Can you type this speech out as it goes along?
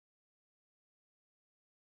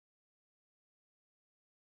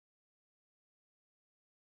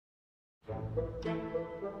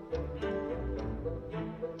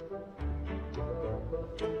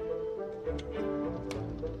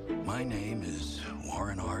My name is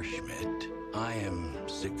Warren R. Schmidt. I am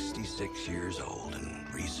 66 years old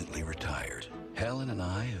and recently retired. Helen and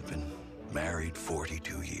I have been married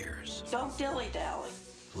 42 years. Don't dilly-dally.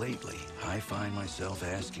 Lately, I find myself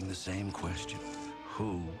asking the same question.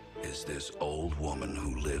 Who is this old woman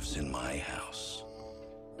who lives in my house?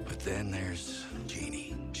 But then there's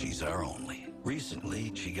Jeannie. She's our only.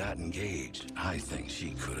 Recently, she got engaged. I think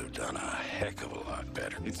she could have done a heck of a lot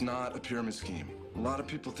better. It's not a pyramid scheme. A lot of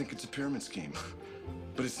people think it's a pyramid scheme,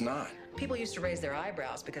 but it's not. People used to raise their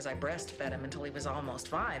eyebrows because I breastfed him until he was almost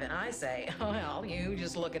 5, and I say, well, you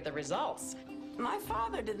just look at the results. My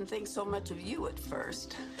father didn't think so much of you at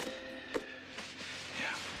first.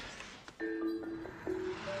 Yeah.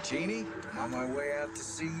 Jeannie, I'm on my way out to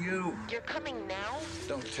see you. You're coming now?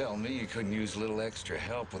 Don't tell me you couldn't use a little extra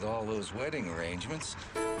help with all those wedding arrangements.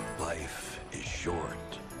 Life is short,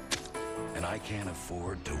 and I can't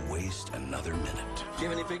afford to waste another minute. Do you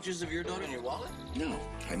have any pictures of your daughter in your wallet? No,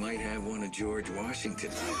 I might have one of George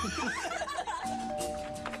Washington.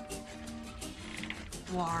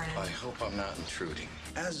 Warren. I hope I'm not intruding.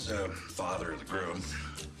 As father of the groom,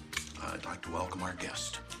 I'd like to welcome our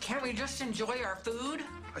guest. Can't we just enjoy our food?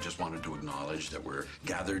 I just wanted to acknowledge that we're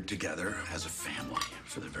gathered together as a family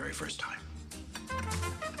for the very first time.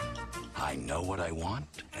 I know what I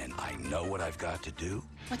want, and I know what I've got to do.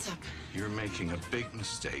 What's up? You're making a big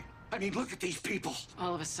mistake. I mean, look at these people.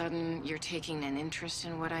 All of a sudden, you're taking an interest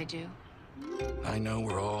in what I do? I know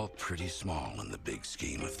we're all pretty small in the big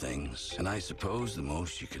scheme of things, and I suppose the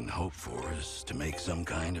most you can hope for is to make some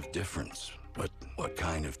kind of difference. But what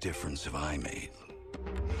kind of difference have I made?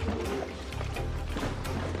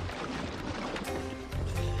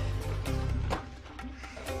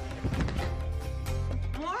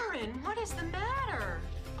 Warren, what is the matter?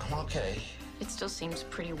 I'm okay. It still seems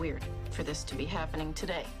pretty weird for this to be happening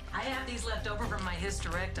today. I have these left over from my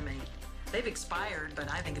hysterectomy. They've expired, but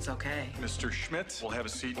I think it's okay. Mr. Schmidt will have a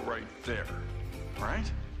seat right there. All right?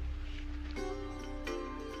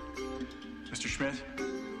 Mr. Schmidt?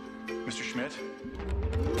 Mr. Schmidt?